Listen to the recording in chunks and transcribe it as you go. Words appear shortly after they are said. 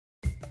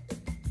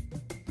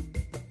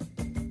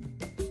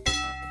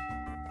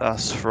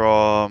That's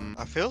from...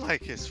 I feel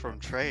like it's from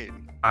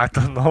Train. I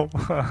don't know.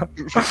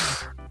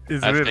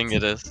 It's I weird. think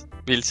it is.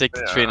 We'll take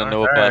the train on Okay,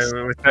 overpass.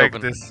 we take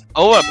Open. this.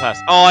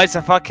 Overpass. Oh, it's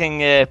a fucking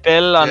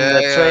bell on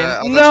the train.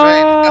 on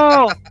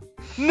the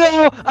train.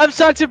 No! I'm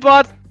such a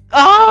bot!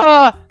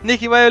 Ah!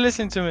 Nikki, why are you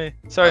listening to me?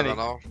 Sorry, I Nick.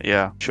 don't know.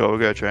 Yeah, sure, we'll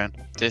go Train.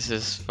 This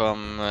is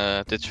from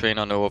the train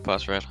on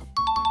overpass, right?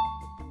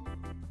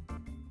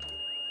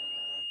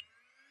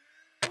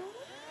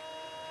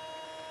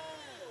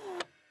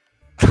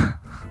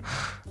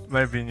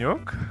 Maybe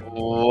nuke?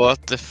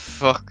 What the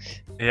fuck?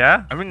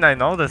 Yeah? I mean, I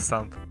know the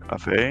sound. I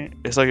think.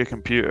 It's like a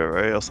computer,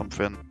 right? Or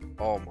something.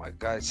 Oh my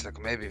god, it's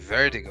like maybe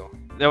Vertigo.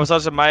 That was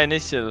also my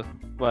initial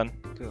one.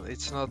 Dude,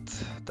 it's not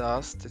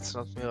Dust, it's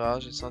not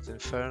Mirage, it's not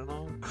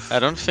Inferno. I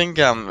don't think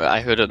I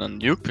heard it on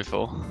Nuke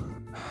before.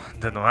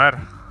 The Noir.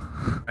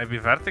 Maybe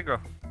Vertigo.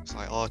 It's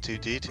like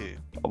R2D2.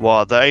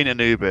 What? That ain't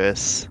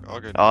Anubis.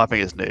 Okay. Oh, I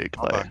think it's Nuke.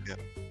 I'll Like. back it.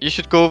 You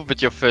should go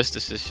with your first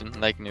decision,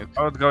 like Nuke.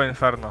 I would go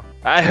Inferno.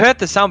 I heard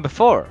the sound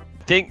before.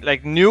 Think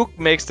like nuke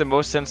makes the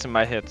most sense in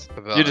my head.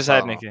 You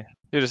decide, Nikki.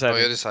 You decide. No,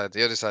 you decide,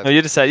 you decide. No,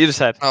 you decide. You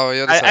decide. No,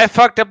 you decide. I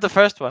fucked up the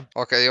first one.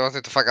 Okay, you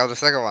wanted to fuck up the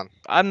second one.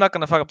 I'm not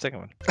gonna fuck up the second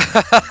one.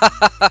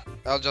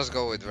 I'll just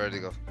go with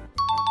Vertigo.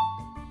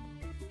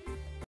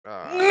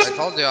 I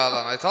told you,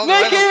 Alan. I told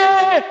you.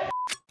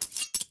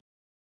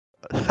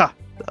 Nikki!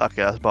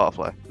 Okay, that's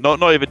Butterfly.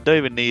 Don't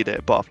even need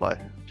it. Butterfly.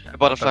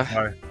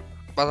 Butterfly.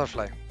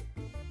 Butterfly.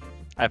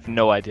 I have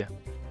no idea.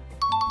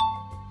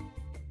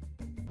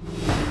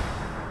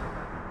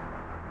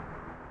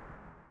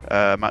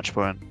 Match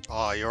point.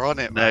 Oh, you're on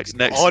it. Next.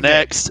 You're on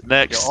it.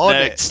 You're on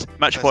it.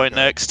 Match Let's point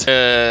go. next.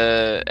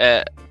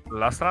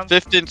 Last round?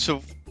 15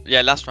 to...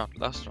 Yeah, last round.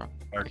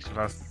 Like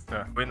last,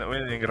 yeah.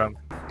 Winning round.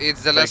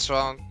 It's the last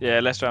round. Yeah,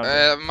 last round.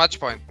 Match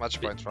point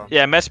round.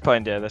 Yeah, match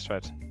point. Yeah, that's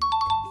right.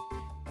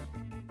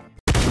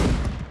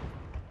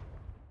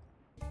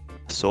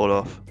 Sort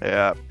of.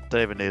 Yeah.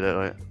 Don't even need it.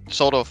 Like.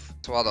 Sort of.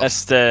 Swat off.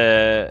 That's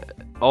the.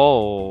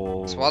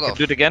 Oh. Swat Can off.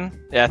 do it again?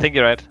 Yeah, I think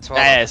you're right. Swat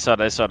Yeah,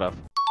 off. sort of.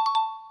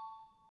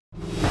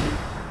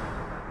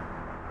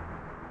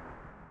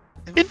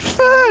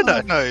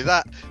 Inferno! No,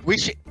 that we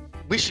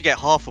should get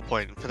half a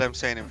point for them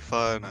saying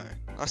Inferno.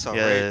 That's Yeah,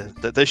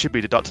 outrageous. they should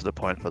be deducted a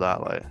point for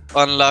that. Like.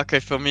 Unlucky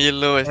for me,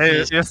 Louis.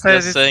 Hey, you said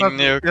it's saying not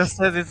nuke. You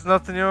said it's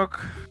not nuke.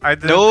 I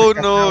didn't No, pick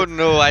a no, nuke.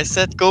 no. I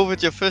said go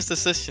with your first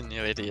decision,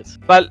 you idiot.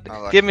 But I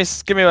like give me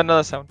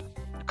another sound.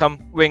 Come,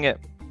 wing it.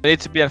 We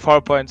need to be on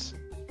 4 points.